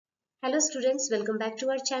Hello students, welcome back to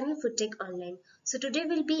our channel Food Tech Online. So today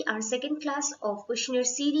will be our second class of questionnaire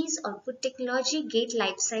series on food technology GATE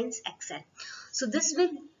Life Science Excel. So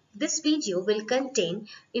this video will contain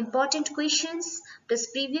important questions plus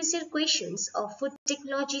previous year questions of food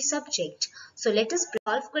technology subject. So let us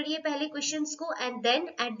solve kariye pehle questions ko, and then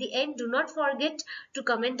at the end do not forget to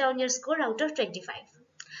comment down your score out of 25.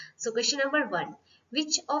 So question number 1.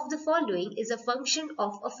 Which of the following is a function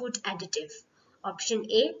of a food additive? Option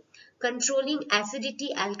A, controlling acidity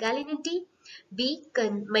alkalinity. B,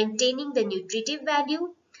 maintaining the nutritive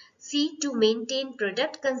value. C, to maintain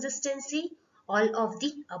product consistency. All of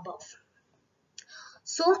the above.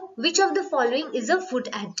 So, which of the following is a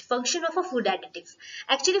function of a food additive?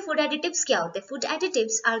 Actually, food additives क्या होते हैं? Food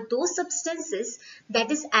additives are those substances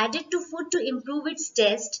that is added to food to improve its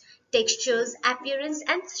taste, textures, appearance,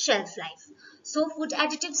 and shelf life. So, food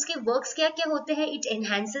additives के works क्या होते हैं? It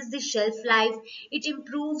enhances the shelf life, it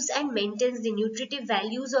improves and maintains the nutritive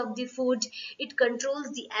values of the food, it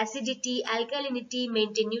controls the acidity, alkalinity,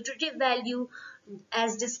 maintain nutritive value,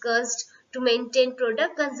 as discussed, to maintain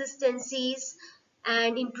product consistencies,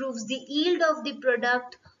 and improves the yield of the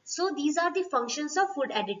product. So these are the functions of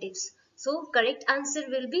food additives. So correct answer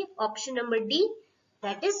will be option number D,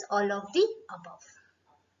 that is all of the above.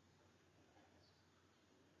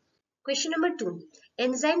 Question number 2.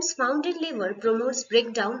 Enzymes found in liver promotes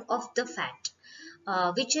breakdown of the fat.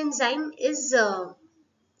 Which enzyme is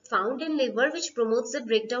found in liver which promotes the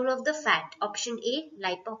breakdown of the fat? Option A,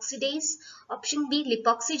 lipoxidase. Option B,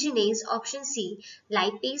 lipoxygenase. Option C,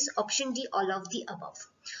 lipase. Option D, all of the above.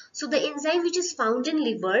 So the enzyme which is found in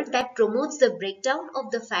liver that promotes the breakdown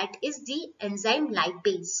of the fat is the enzyme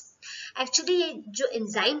lipase. Actually ये जो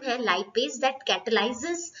enzyme है lipase that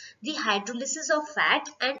catalyzes the hydrolysis of fat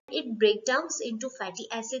and it breakdowns into fatty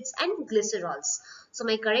acids and glycerols. So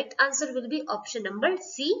my correct answer will be option number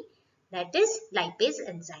C, that is lipase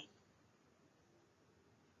enzyme.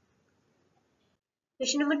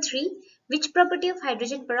 Question number 3. Which property of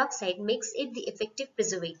hydrogen peroxide makes it the effective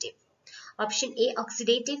preservative? Option A,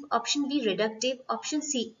 oxidative. Option B, reductive. Option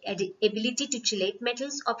C, ability to chelate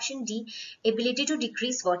metals. Option D, ability to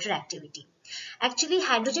decrease water activity. Actually,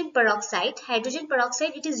 hydrogen peroxide,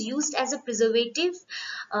 it is used as a preservative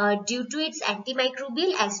due to its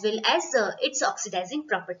antimicrobial as well as its oxidizing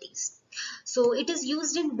properties. So it is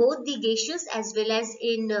used in both the gaseous as well as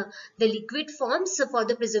in the liquid forms for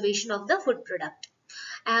the preservation of the food product.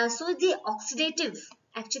 So the oxidative,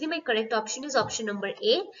 actually my correct option is option number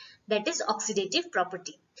A, that is oxidative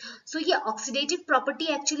property. So ये oxidative property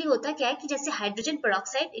actually होता क्या है कि जैसे hydrogen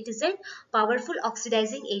peroxide, it is a powerful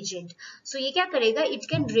oxidizing agent. So ये क्या करेगा? It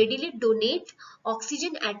can readily donate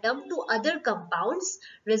oxygen atom to other compounds,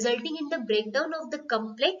 resulting in the breakdown of the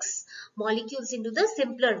complex molecules into the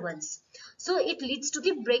simpler ones. So it leads to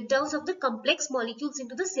the breakdowns of the complex molecules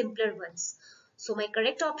into the simpler ones. So my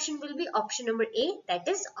correct option will be option number A, that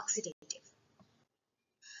is oxidative.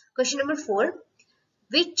 Question number 4.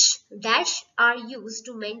 Which dash are used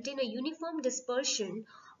to maintain a uniform dispersion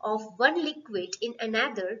of one liquid in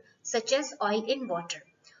another, such as oil in water?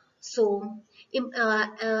 So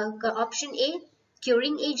option A,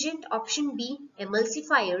 curing agent. Option B,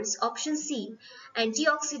 emulsifiers. Option C,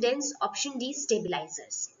 antioxidants. Option D,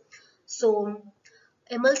 stabilizers. So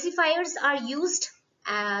emulsifiers are used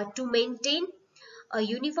to maintain a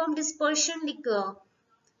uniform dispersion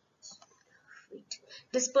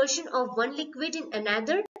dispersion of one liquid in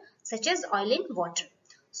another, such as oil in water.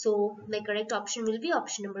 So my correct option will be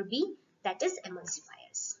option number B, that is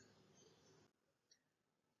emulsifiers.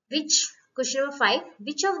 Question number 5,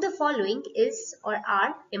 which of the following is or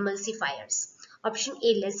are emulsifiers? Option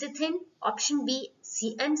A, lecithin. Option B,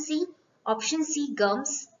 CMC. Option C,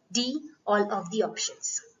 gums. D, all of the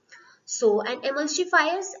options. So, and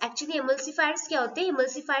emulsifiers, actually emulsifiers क्या होते हैं?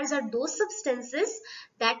 Emulsifiers are those substances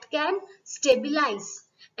that can stabilize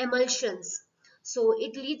emulsions. So,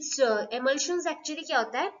 it leads to emulsions actually क्या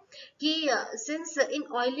होता है कि since in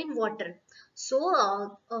oil in water,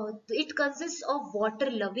 so it consists of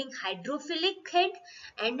water-loving hydrophilic head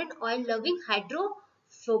and an oil-loving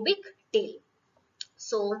hydrophobic tail.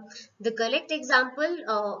 So, the correct example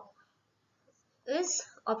is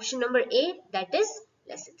option number A, that is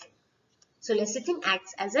lecithin. So lecithin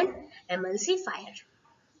acts as an emulsifier.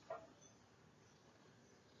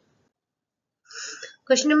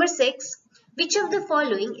 Question number 6. Which of the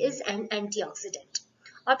following is an antioxidant?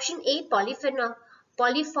 Option A,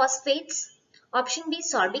 polyphosphates. Option B,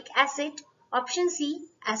 sorbic acid. Option C,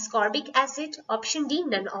 ascorbic acid. Option D,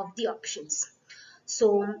 none of the options.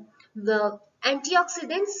 So the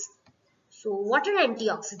antioxidants. So what are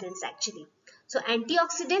antioxidants actually? So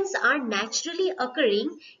antioxidants are naturally occurring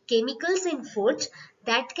chemicals in food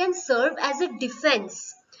that can serve as a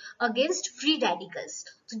defense against free radicals.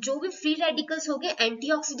 So जो भी free radicals हो गए,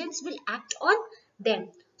 antioxidants will act on them.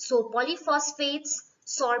 So polyphosphates,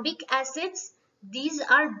 sorbic acids, these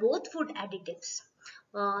are both food additives.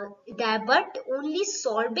 But only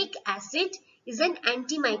sorbic acid is an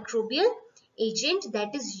antimicrobial agent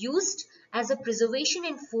that is used as a preservation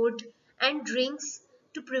in food and drinks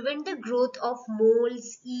to prevent the growth of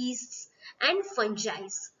molds, yeasts, and fungi.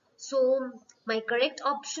 So my correct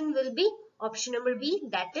option will be option number B,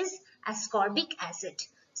 that is ascorbic acid.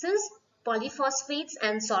 Since polyphosphates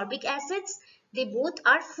and sorbic acids, they both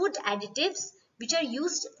are food additives which are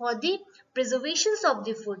used for the preservations of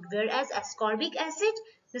the food, whereas ascorbic acid,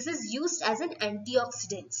 this is used as an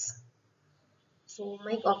antioxidant. So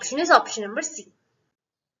my option is option number C.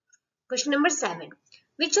 Question number 7.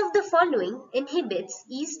 Which of the following inhibits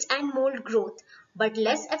yeast and mold growth but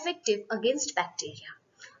less effective against bacteria?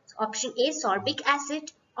 Option A, sorbic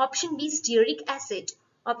acid. Option B, stearic acid.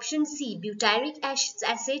 Option C, butyric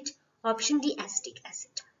acid. Option D, acetic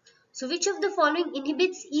acid. So which of the following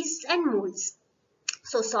inhibits yeast and molds?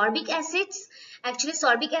 So sorbic acids, actually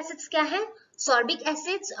sorbic acids क्या है? Sorbic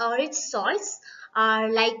acids or its salts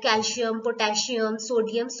are like calcium, potassium,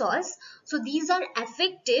 sodium salts. So these are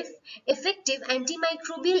effective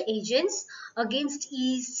antimicrobial agents against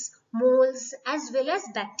yeasts, molds as well as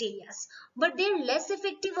bacteria. But they are less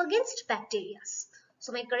effective against bacteria.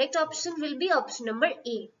 So my correct option will be option number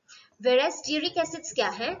A. Whereas stearic acids क्या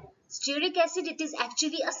है? Stearic acid, it is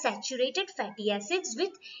actually a saturated fatty acids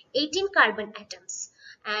with 18 carbon atoms,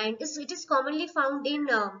 and it is commonly found in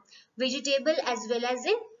vegetable as well as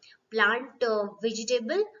in plant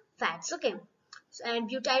vegetable fats. Okay. And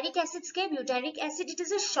butyric acids क्या? Butyric acid, it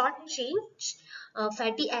is a short chain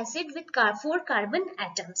fatty acid with 4 carbon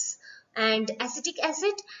atoms. And acetic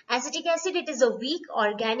acid, it is a weak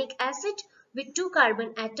organic acid with 2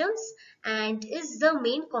 carbon atoms and is the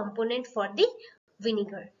main component for the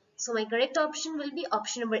vinegar. So my correct option will be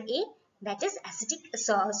option number A, that is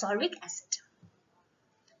sorbic acid.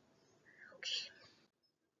 Okay.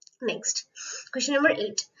 Next, question number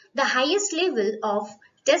 8. The highest level of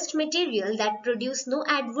test material that produce no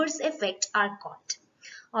adverse effect are called.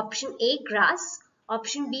 Option A, grass.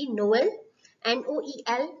 Option B, Noel,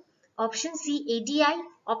 NOEL. Option C, ADI.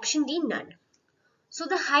 Option D, none. So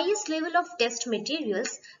the highest level of test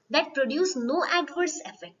materials that produce no adverse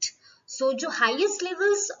effect. So जो highest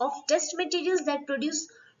levels of test materials that produce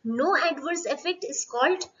no adverse effect is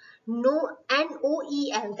called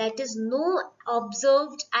NOEL, that is no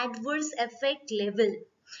observed adverse effect level.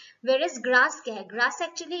 Whereas grass क्या है? Grass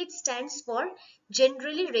actually it stands for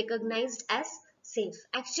generally recognized as safe.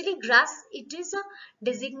 Actually grass, it is a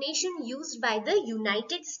designation used by the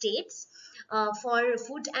United States for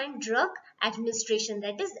Food and Drug Administration,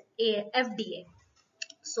 that is FDA.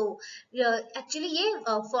 So actually ये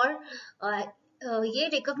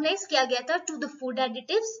recognize किया गया था to the food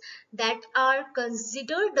additives that are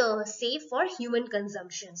considered safe for human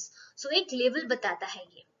consumptions. So एक level बताता है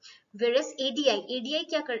ये. Whereas ADI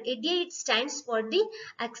क्या कर? ADI it stands for the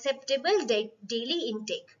acceptable daily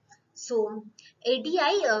intake. So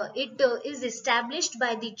ADI it is established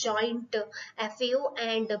by the joint FAO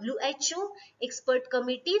and WHO expert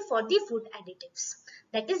committee for the food additives,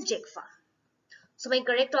 that is JECFA. So my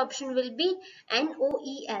correct option will be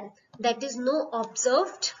NOEL, that is no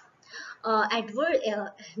observed adverse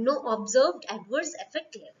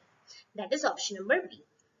effect level. That is option number B.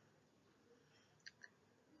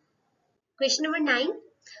 Question number 9.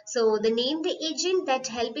 So the name the agent that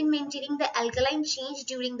help in maintaining the alkaline change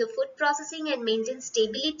during the food processing and maintain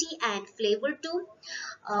stability and flavor too.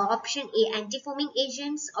 Option A, anti-foaming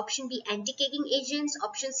agents. Option B, anti-caking agents.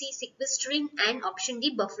 Option C, sequestering, and option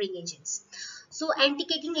D, buffering agents. So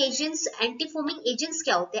anti-caking agents, anti-foaming agents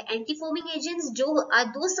क्या होते हैं? Anti-foaming agents जो are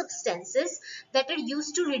those substances that are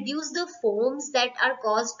used to reduce the foams that are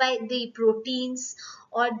caused by the proteins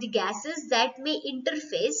or the gases that may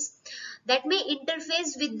interface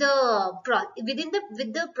with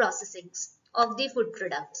the processings of the food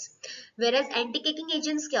products. Whereas anti-caking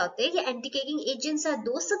agents क्या होते हैं? Anti-caking agents are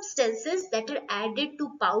those substances that are added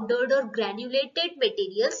to powdered or granulated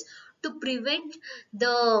materials to prevent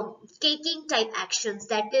the caking type actions,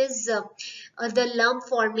 that is the lump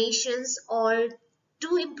formations, or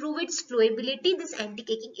to improve its flowability. These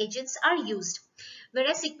anti-caking agents are used.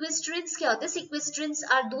 Whereas sequestrants क्या होते हैं? Sequestrants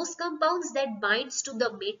are those compounds that binds to the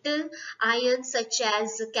metal ions such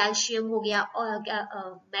as calcium हो गया और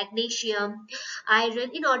magnesium, iron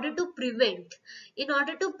in order to prevent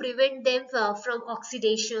them from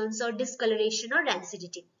oxidations or discoloration or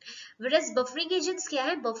rancidity. Whereas buffering agents क्या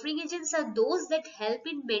है? Buffering agents are those that help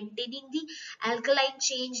in maintaining the alkaline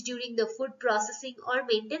change during the food processing or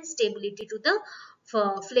maintain stability to the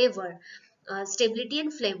flavor, stability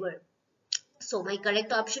and flavor. So my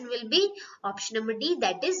correct option will be option number D,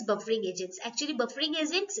 that is buffering agents. Actually buffering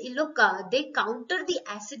agents they counter the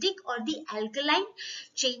acidic or the alkaline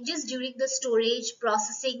changes during the storage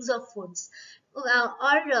processings of foods,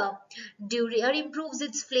 or improves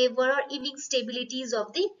its flavor or even stabilities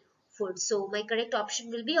of the food. So my correct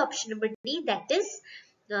option will be option number D, that is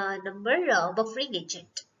buffering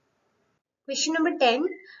agent. Question number 10.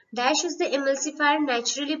 Dash is the emulsifier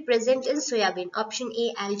naturally present in soybean. Option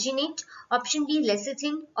A, alginate. Option B,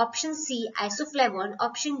 lecithin. Option C, isoflavone.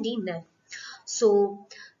 Option D, none. So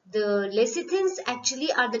the lecithins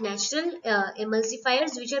actually are the natural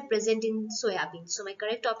emulsifiers which are present in soybean. So my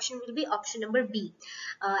correct option will be option number B.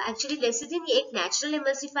 Actually lecithin एक natural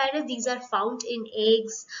emulsifier है. These are found in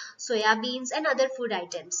eggs, soybeans and other food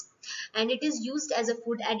items. And it is used as a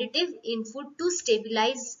food additive in food to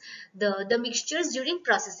stabilize the mixtures during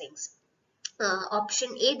processings.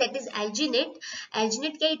 Option A, that is alginate.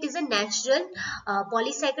 Alginate क्या? It is a natural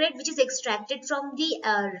polysaccharide which is extracted from the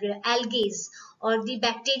algae or the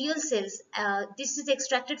bacterial cells. This is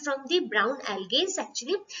extracted from the brown algae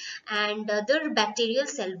actually and the bacterial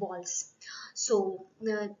cell walls. So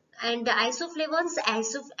and isoflavones,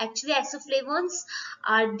 actually isoflavones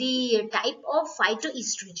are the type of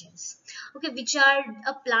phytoestrogens, okay, which are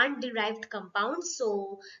a plant derived compound,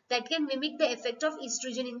 so that can mimic the effect of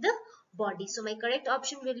estrogen in the body. So my correct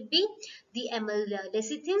option will be the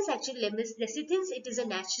lecithins. Actually lecithins, it is a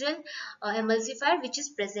natural emulsifier which is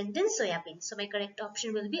present in soybean. So my correct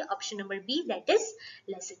option will be option number B, that is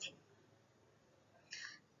lecithin.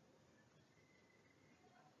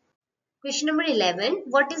 Question number 11.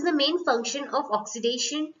 What is the main function of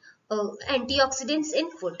oxidation antioxidants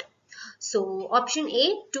in food? So option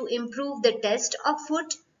A, to improve the taste of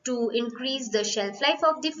food, to increase the shelf life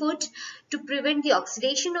of the food, to prevent the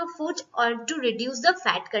oxidation of food, or to reduce the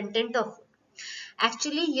fat content of food.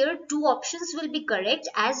 Actually here two options will be correct,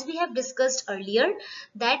 as we have discussed earlier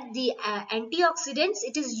that the antioxidants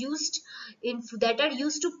it is used in that are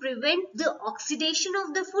used to prevent the oxidation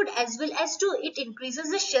of the food as well as to it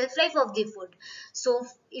increases the shelf life of the food. So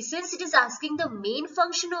since it is asking the main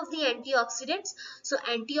function of the antioxidants, so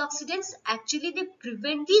antioxidants actually they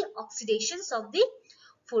prevent the oxidations of the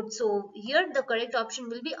food. So here the correct option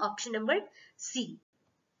will be option number C.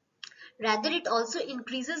 Rather, it also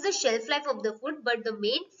increases the shelf life of the food, but the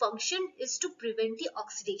main function is to prevent the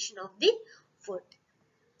oxidation of the food.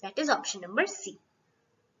 That is option number C.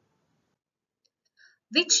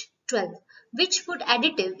 Which 12. Which food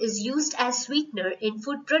additive is used as sweetener in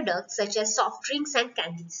food products such as soft drinks and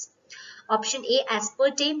candies? Option A,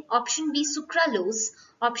 aspartame. Option B, sucralose.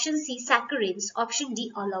 Option C, saccharins. Option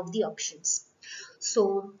D, all of the options.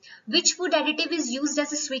 So, which food additive is used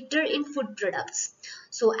as a sweetener in food products?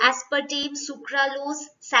 So, aspartame, sucralose,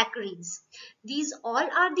 saccharins. These all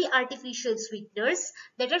are the artificial sweeteners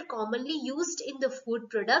that are commonly used in the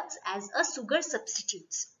food products as a sugar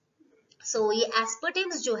substitutes. So ये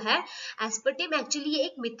aspartame जो है, aspartame actually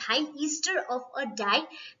एक methyl ester of a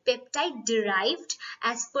dipeptide derived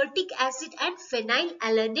aspartic acid and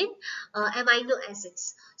phenylalanine amino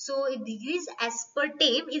acids. So this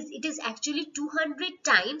aspartame it is actually 200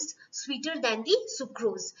 times sweeter than the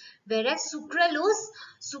sucrose, whereas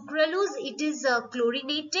sucralose it is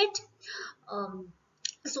chlorinated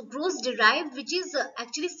sucrose derived which is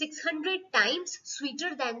actually 600 times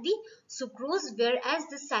sweeter than the sucrose, whereas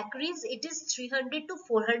the saccharins it is 300 to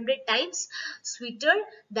 400 times sweeter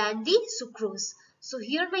than the sucrose. So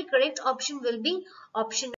here my correct option will be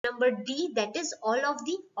option number D, that is all of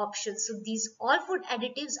the options. So these all food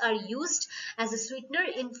additives are used as a sweetener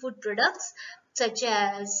in food products such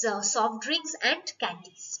as soft drinks and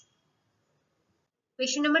candies.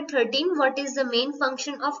 Question number 13. What is the main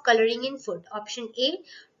function of coloring in food? Option A,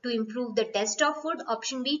 to improve the taste of food.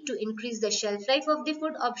 Option B, to increase the shelf life of the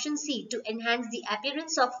food. Option C, to enhance the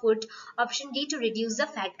appearance of food. Option D, to reduce the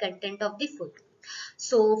fat content of the food.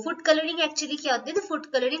 So food coloring actually क्या होते हैं? The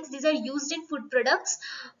food colorings, these are used in food products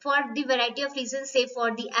for the variety of reasons, say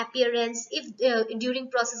for the appearance, if during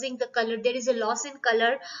processing the color there is a loss in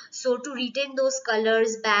color, so to retain those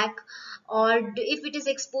colors back, or if it is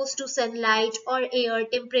exposed to sunlight or air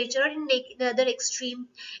temperature or in other extreme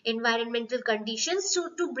environmental conditions,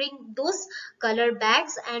 to bring those color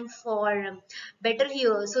backs and for better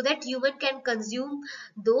here so that human can consume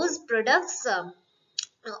those products,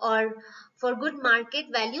 or for good market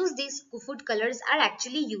values, these food colors are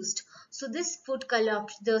actually used. So this food color,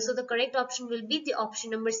 so the correct option will be the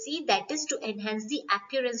option number C, that is to enhance the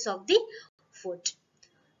appearance of the food.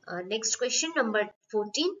 Next question number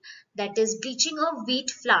 14, that is bleaching of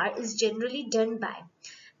wheat flour is generally done by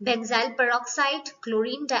benzyl peroxide,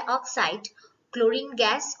 chlorine dioxide, chlorine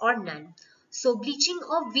gas, or none. So bleaching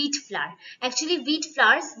of wheat flour. Actually wheat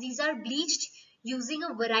flours, these are bleached using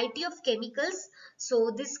a variety of chemicals.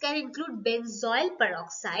 So this can include benzoyl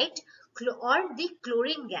peroxide or the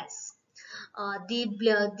chlorine gas.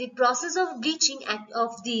 The process of bleaching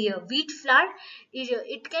of the wheat flour,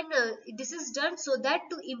 it can this is done so that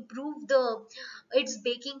to improve the its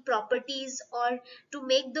baking properties, or to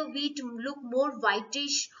make the wheat look more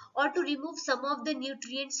whitish, or to remove some of the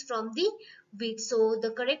nutrients from the wheat. So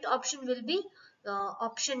the correct option will be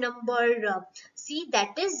option number C,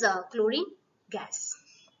 that is chlorine gas.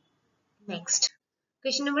 Next,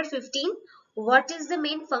 question number 15. What is the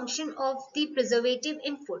main function of the preservative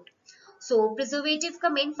in food? So preservative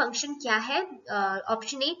का main function क्या है?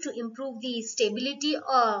 Option A, to improve the stability,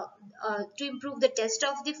 or to improve the taste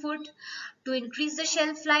of the food, to increase the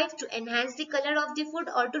shelf life, to enhance the color of the food,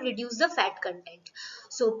 or to reduce the fat content.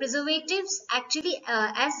 So preservatives actually,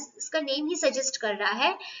 as इसका name ही suggest कर रहा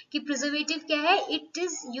है कि preservative क्या है? It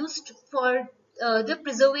is used for the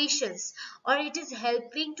preservations, or it is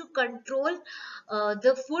helping to control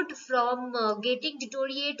the food from getting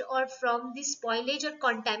deteriorate, or from the spoilage or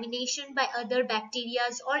contamination by other bacteria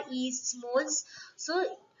or yeasts, molds. So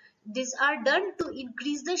these are done to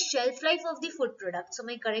increase the shelf life of the food product. So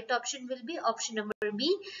my correct option will be option number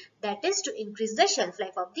B, that is to increase the shelf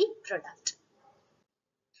life of the product.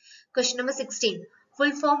 Question number 16.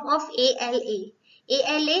 Full form of ALA.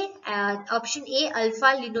 ALA, option A,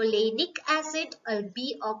 alpha linolenic acid,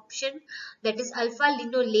 B option, that is alpha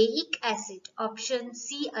linoleic acid, option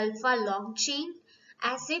C, alpha long chain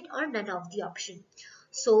acid, or none of the option.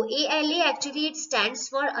 So ALA actually it stands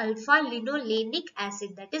for alpha linolenic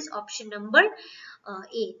acid, that is option number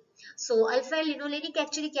A. So alpha linolenic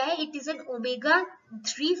actually क्या है? It is an omega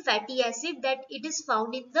 3 fatty acid that it is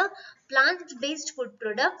found in the plant-based food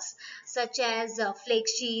products such as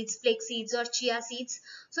flax seeds or chia seeds.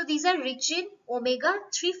 So these are rich in omega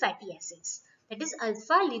 3 fatty acids. That is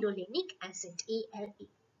alpha linolenic acid, ALA.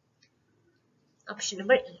 Option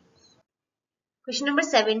number A. Question number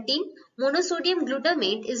 17. Monosodium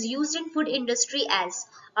glutamate is used in food industry as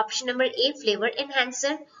option number A, flavor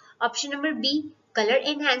enhancer, option number B, color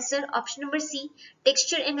enhancer, option number C,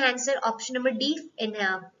 texture enhancer, option number D,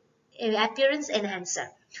 appearance enhancer.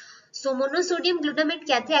 So monosodium glutamate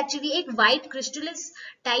क्या थे? Actually एक white crystallized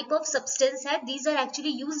type of substance है. These are actually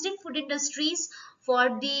used in food industries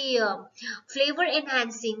for the flavor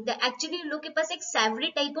enhancing. The actually लोग के पास एक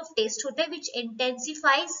savory type of taste होता है which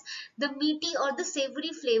intensifies the meaty or the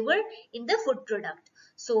savory flavor in the food product.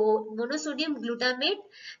 So monosodium glutamate,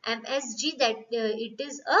 MSG, that it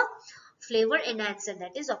is a flavor enhancer,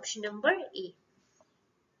 that is option number A.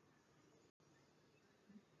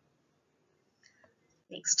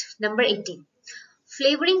 Next, number 18.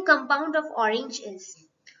 Flavoring compound of orange is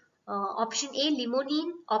option A,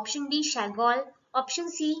 limonene, option B, chagol, option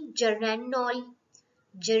C, geraniol,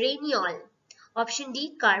 option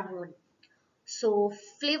D, carbone. So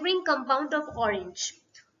flavoring compound of orange.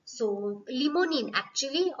 So limonene,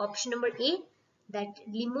 actually option number A, that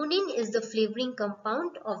limonene is the flavoring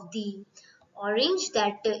compound of the orange.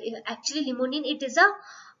 That actually limonene, it is a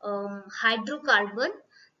hydrocarbon,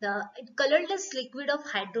 the colorless liquid of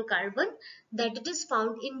hydrocarbon, that it is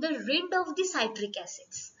found in the rind of the citric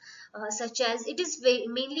acids, such as it is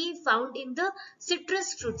mainly found in the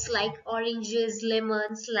citrus fruits like oranges,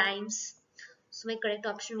 lemons, limes. So my correct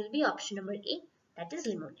option will be option number A, that is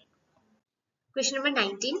limonene. Question number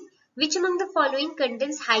 19. Which among the following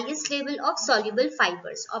contains highest level of soluble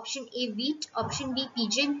fibers? Option A, wheat, option B,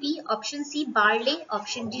 pigeon pea, option C, barley,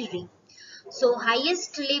 option D, rye. So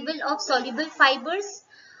highest level of soluble fibers,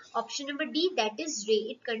 option number D, that is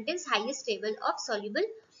rye. It contains highest level of soluble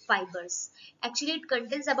fibers. Actually, it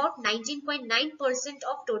contains about 19.9%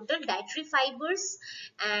 of total dietary fibers,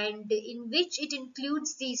 and in which it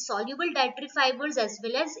includes the soluble dietary fibers as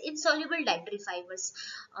well as insoluble dietary fibers.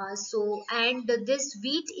 And this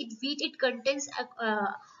wheat it contains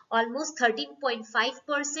almost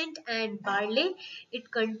 13.5%, and barley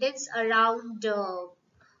it contains around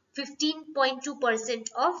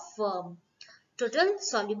 15.2% of total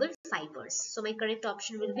soluble fibers. So my correct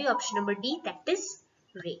option will be option number D, that is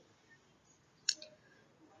Ray.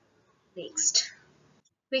 Next.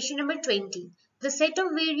 Question number 20. The set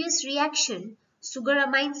of various reaction sugar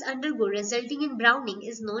amines undergo resulting in browning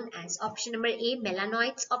is known as option number A,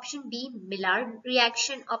 melanoids, option B, Maillard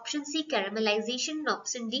reaction, option C, caramelization, and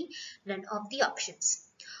option D, none of the options.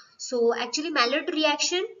 So actually Maillard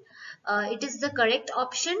reaction, it is the correct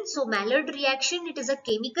option. So Maillard reaction, it is a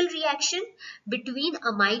chemical reaction between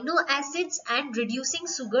amino acids and reducing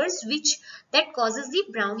sugars that causes the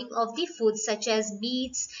browning of the foods such as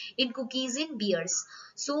meats, in cookies, in beers.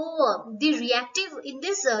 So the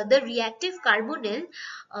reactive carbonyl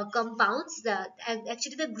compounds,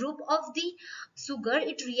 actually the group of the sugar,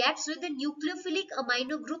 it reacts with the nucleophilic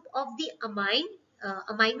amino group of the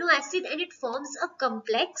amino acid, and it forms a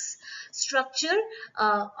complex structure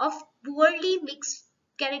of poorly mixed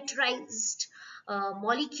characterized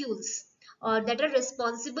molecules that are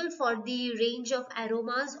responsible for the range of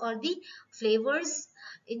aromas or the flavors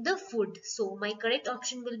in the food. So my correct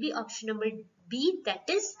option will be option number B, that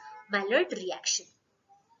is Maillard reaction.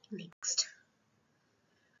 Next.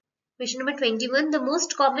 Question number 21. The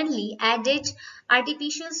most commonly added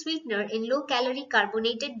artificial sweetener in low-calorie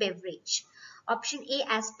carbonated beverage. Option A,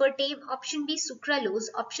 aspartame, option B, sucralose,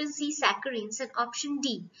 option C, saccharins, and option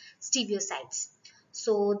D, steviosides.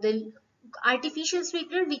 So the artificial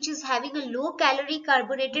sweetener which is having a low-calorie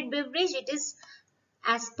carbonated beverage, it is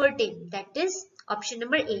aspartame, that is option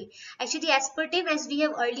number A. Actually aspartame, as we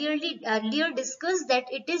have earlier discussed,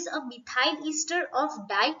 that it is a methyl ester of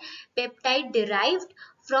dipeptide derived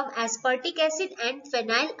from aspartic acid and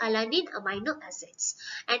phenylalanine amino acids,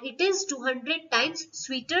 and it is 200 times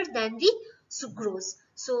sweeter than the sucrose.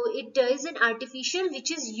 So it is an artificial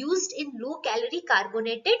which is used in low calorie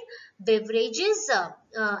carbonated beverages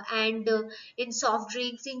and in soft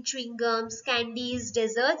drinks, in chewing gums, candies,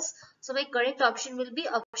 desserts. So my correct option will be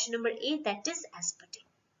option number A, that is aspartame.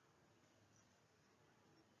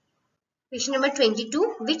 Question number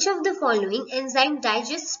 22. Which of the following enzyme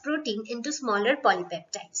digests protein into smaller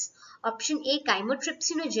polypeptides? Option A,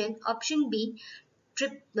 chymotrypsinogen, option B,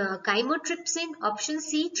 chymotrypsin, option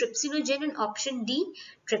C, trypsinogen, and option D,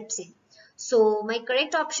 trypsin. So my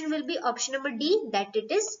correct option will be option number D, that it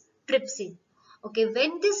is trypsin. Okay,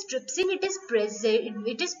 when this trypsin it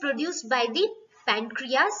is produced by the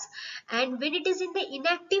pancreas, and when it is in the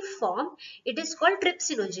inactive form it is called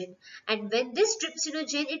trypsinogen, and when this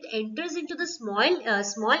trypsinogen it enters into the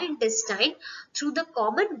small intestine through the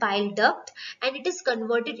common bile duct, and it is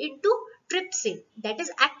converted into trypsin, that is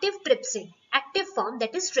active form,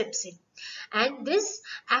 that is trypsin. And this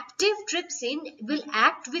active trypsin will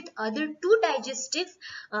act with other two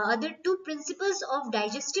principles of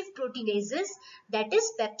digestive proteinases, that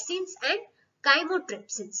is pepsins and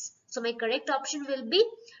chymotrypsins. So my correct option will be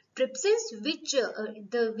trypsins, which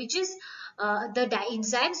is the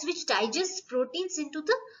enzymes which digest proteins into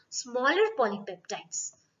the smaller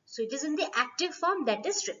polypeptides. So it is in the active form, that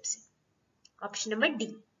is trypsin. Option number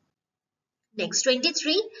D. Next,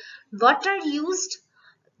 23. What are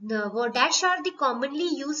the commonly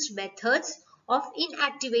used methods of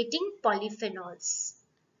inactivating phenolase?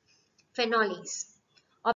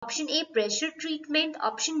 Option A, pressure treatment,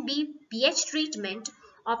 option B, pH treatment,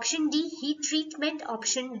 option D, heat treatment,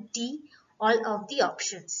 option D, all of the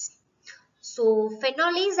options. So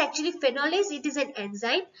phenolase, it is an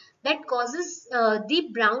enzyme that causes the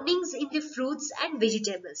brownings in the fruits and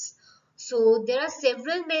vegetables. So there are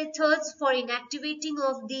several methods for inactivating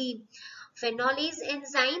of the phenolase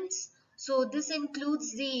enzymes. So this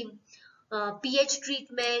includes the pH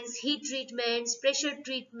treatments, heat treatments, pressure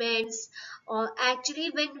treatments.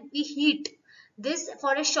 Actually, when we heat this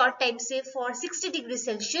for a short time, say for 60 degrees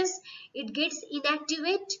Celsius, it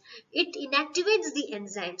inactivates the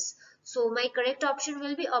enzymes. So my correct option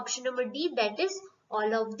will be option number D, that is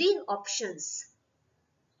all of the options.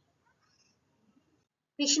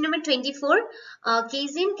 Question number 24.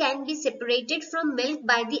 Casein can be separated from milk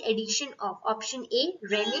by the addition of option A,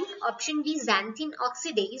 rennin, option B, xanthin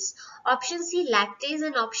oxidase, option C, lactase,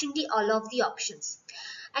 and option D, all of the options.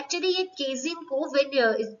 Actually ये casein को when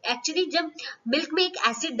actually जब milk में एक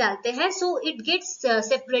acid डालते हैं, so it gets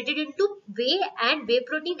separated into whey and whey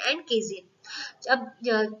protein and casein.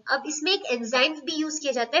 अब इसमें एक एंजाइम भी यूज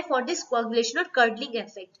किया जाता है फॉर दिस कोagulation और curdling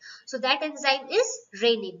effect. So that enzyme is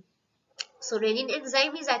rennin. So renin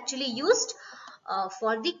enzyme is actually used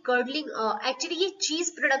for the curdling. Actually ये cheese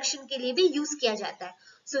production के लिए भी use किया जाता है.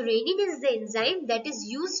 So renin is the enzyme that is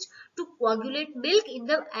used to coagulate milk in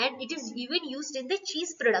the, and it is even used in the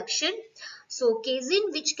cheese production. So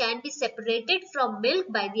casein, which can be separated from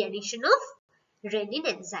milk by the addition of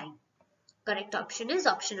renin enzyme. Correct option is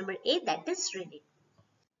option number A, that is renin.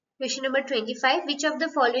 Question number 25. Which of the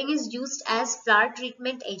following is used as flour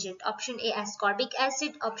treatment agent? Option A, ascorbic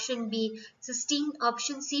acid. Option B, cysteine.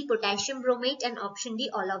 Option C, potassium bromate. And option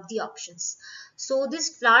D, all of the options. So this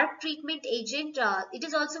flour treatment agent, it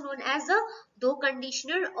is also known as a dough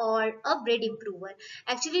conditioner or a bread improver.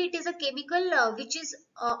 Actually, it is a chemical which is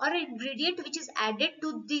or an ingredient which is added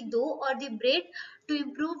to the dough or the bread to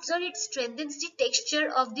improve or it strengthens the texture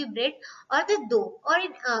of the bread or the dough, or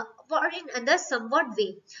in another somewhat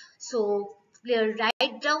way. So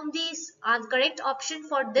write down this correct option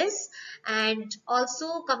for this, and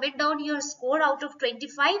also comment down your score out of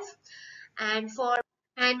 25. And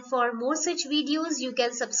for more such videos, you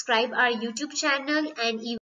can subscribe our YouTube channel and